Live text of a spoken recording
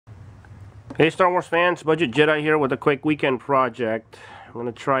Hey Star Wars fans, Budget Jedi here with a quick weekend project. I'm going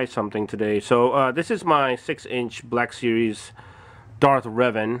to try something today. So this is my 6-inch Black Series Darth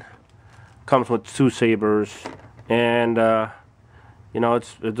Revan. Comes with 2 sabers. And, you know,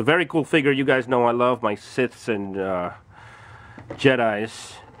 it's a very cool figure. You guys know I love my Siths and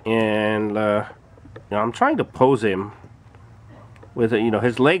Jedis. And, you know, I'm trying to pose him with, you know,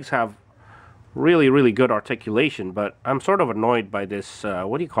 his legs have really good articulation, but I'm sort of annoyed by this,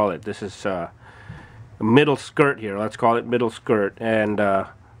 what do you call it? This is a middle skirt here. Let's call it middle skirt. And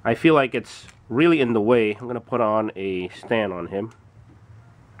I feel like it's really in the way. I'm going to put on a stand on him.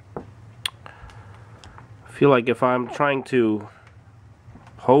 I feel like if I'm trying to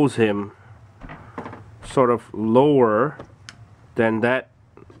pose him sort of lower, then that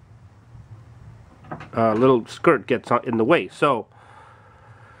little skirt gets in the way. So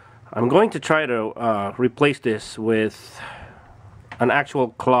I'm going to try to replace this with an actual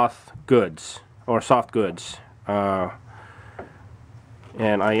cloth goods or soft goods, and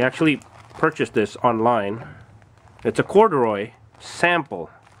I actually purchased this online. It's a corduroy sample.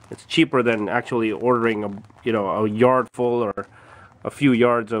 It's cheaper than actually ordering a yard full or a few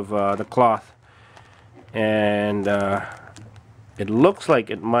yards of the cloth, and it looks like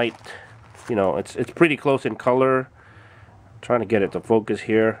it might, you know, it's pretty close in color. I'm trying to get it to focus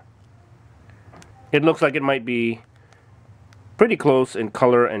here. It looks like it might be pretty close in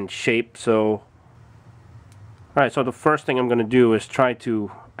color and shape. So, alright, so the first thing I'm going to do is try to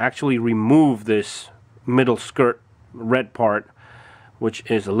actually remove this middle skirt red part, which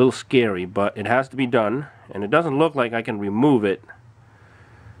is a little scary, but it has to be done. And it doesn't look like I can remove it.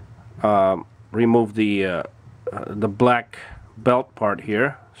 Remove the black belt part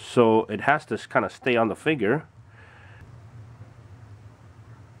here. So it has to kind of stay on the figure.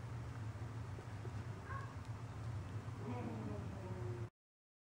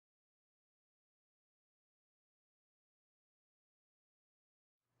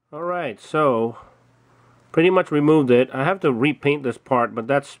 Alright, so pretty much removed it. I have to repaint this part, but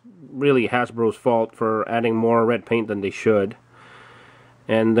that's really Hasbro's fault for adding more red paint than they should.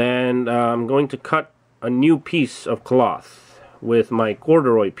 And then I'm going to cut a new piece of cloth with my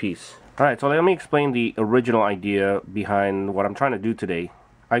corduroy piece. Alright, so let me explain the original idea behind what I'm trying to do today.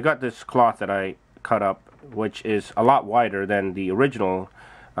 I got this cloth that I cut up, which is a lot wider than the original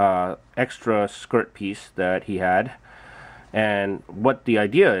extra skirt piece that he had. And what the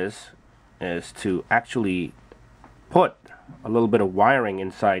idea is to actually put a little bit of wiring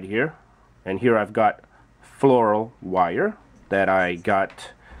inside here. And here I've got floral wire that I got.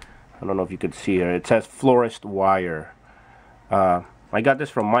 I don't know if you can see here. It says florist wire. I got this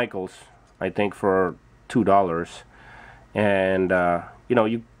from Michael's, I think, for $2. And you know,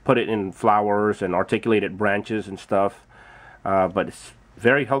 you put it in flowers and articulated branches and stuff. But it's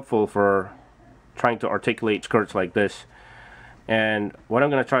very helpful for trying to articulate skirts like this. And what I'm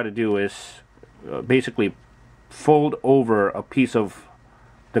going to try to do is basically fold over a piece of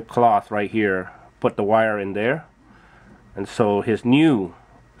the cloth right here, put the wire in there, and so his new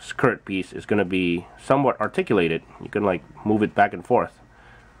skirt piece is going to be somewhat articulated. You can like move it back and forth,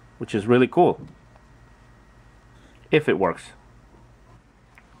 which is really cool if it works.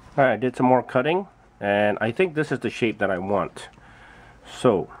 Alright, I did some more cutting, and I think this is the shape that I want.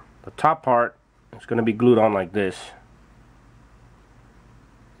 So the top part is going to be glued on like this.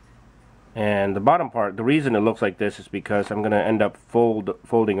 And the bottom part, the reason it looks like this is because I'm going to end up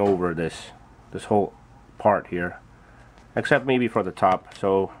folding over this whole part here, except maybe for the top.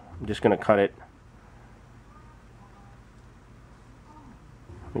 So I'm just going to cut it.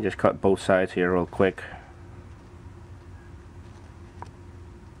 Let me just cut both sides here real quick.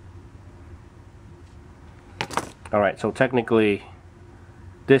 Alright, so technically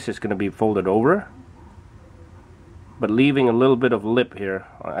this is going to be folded over, but leaving a little bit of lip here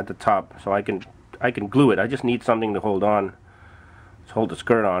at the top, so I can glue it. I just need something to hold on, to hold the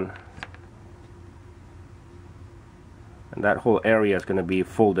skirt on, and that whole area is going to be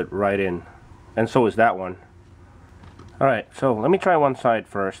folded right in, and so is that one. Alright, so let me try one side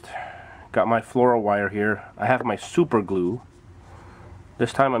first. Got my floral wire here. I have my super glue.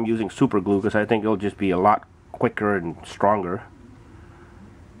 This time I'm using super glue because I think it'll just be a lot quicker and stronger.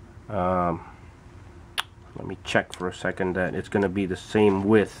 Let me check for a second that it's going to be the same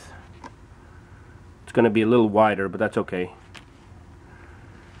width. It's going to be a little wider, but that's okay.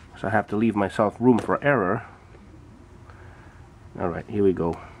 So I have to leave myself room for error. Alright, here we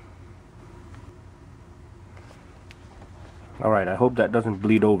go. Alright, I hope that doesn't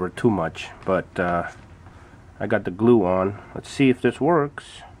bleed over too much, but I got the glue on. Let's see if this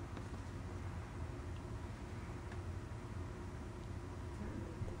works.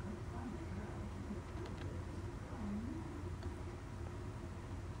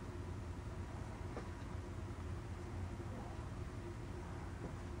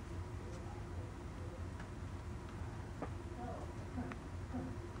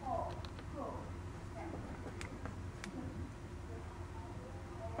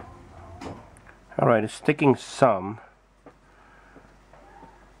 Alright, it's sticking some.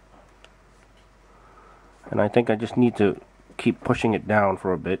 And I think I just need to keep pushing it down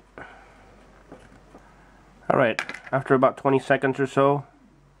for a bit. Alright, after about 20 seconds or so,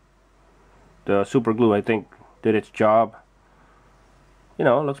 the super glue, I think, did its job. You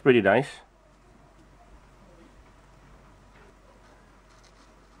know, it looks pretty nice.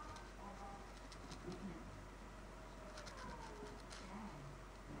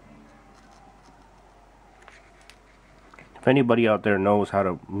 If anybody out there knows how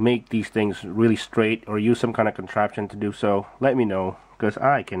to make these things really straight or use some kind of contraption to do so, let me know, because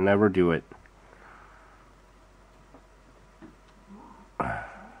I can never do it.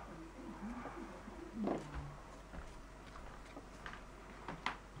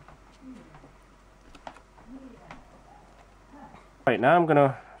 Alright, now I'm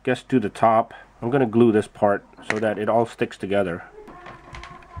gonna do the top. I'm gonna glue this part so that it all sticks together.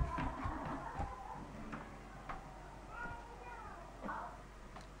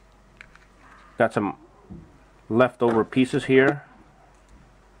 Got some leftover pieces here.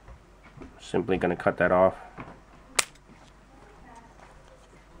 Simply gonna cut that off.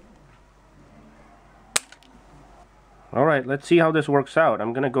 Alright, let's see how this works out.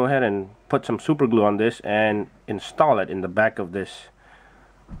 I'm gonna go ahead and put some super glue on this and install it in the back of this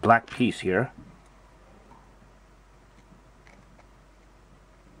black piece here.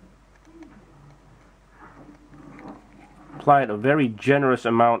 Applied a very generous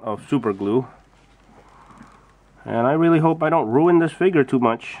amount of super glue. And I really hope I don't ruin this figure too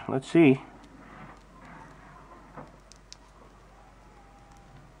much. Let's see.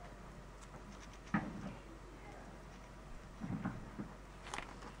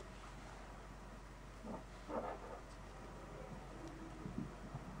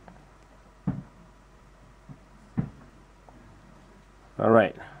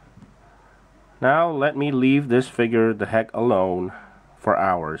 Alright, now let me leave this figure the heck alone for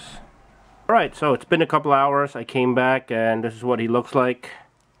hours. Alright, so it's been a couple hours. I came back and this is what he looks like.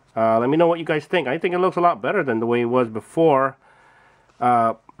 Let me know what you guys think. I think it looks a lot better than the way it was before.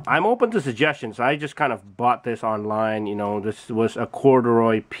 I'm open to suggestions. I just kind of bought this online. You know, this was a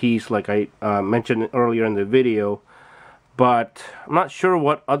corduroy piece like I mentioned earlier in the video. But I'm not sure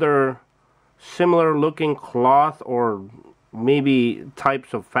what other similar looking cloth or maybe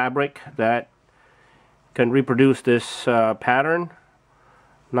types of fabric that can reproduce this pattern.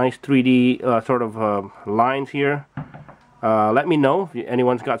 Nice 3D sort of lines here. Let me know if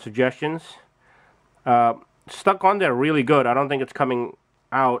anyone's got suggestions. Stuck on there really good. I don't think it's coming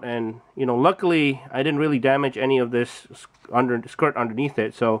out, and you know, luckily I didn't really damage any of this skirt underneath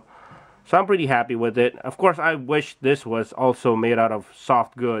it, so I'm pretty happy with it. Of course, I wish this was also made out of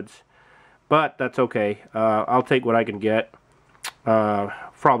soft goods, but that's okay. I'll take what I can get.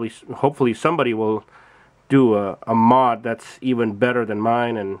 Hopefully somebody will do a mod that's even better than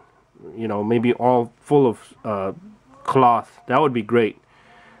mine, and you know, maybe all full of cloth. That would be great.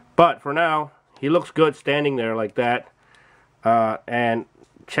 But for now, he looks good standing there like that. And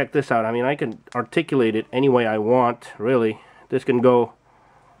check this out. I mean, I can articulate it any way I want, really. This can go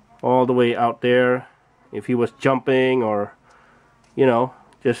all the way out there if he was jumping, or you know,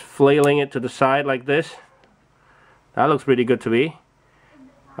 just flailing it to the side like this. That looks pretty good to me.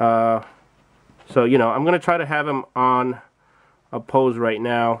 So, you know, I'm going to try to have him on a pose right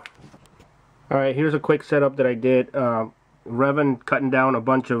now. Alright, here's a quick setup that I did. Revan cutting down a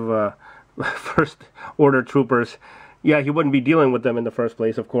bunch of first order troopers. Yeah, he wouldn't be dealing with them in the first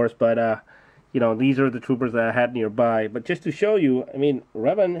place, of course, but you know, these are the troopers that I had nearby. But just to show you, I mean,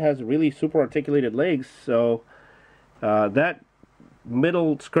 Revan has really super articulated legs, so that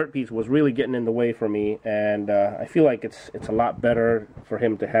middle skirt piece was really getting in the way for me, and I feel like it's a lot better for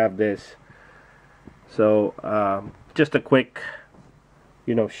him to have this. So just a quick,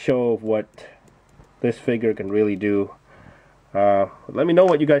 you know, show of what this figure can really do. Let me know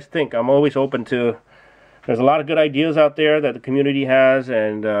what you guys think. I'm always open to. There's a lot of good ideas out there that the community has,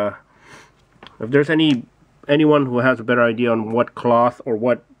 and if there's anyone who has a better idea on what cloth or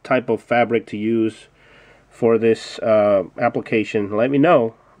what type of fabric to use for this application, let me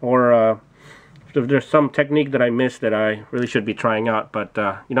know. Or if there's some technique that I missed that I really should be trying out. But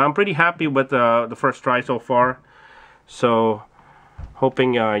you know, I'm pretty happy with the first try so far. So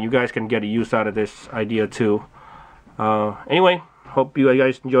hoping you guys can get a use out of this idea too. Anyway, hope you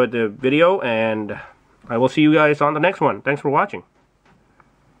guys enjoyed the video, and I will see you guys on the next one. Thanks for watching.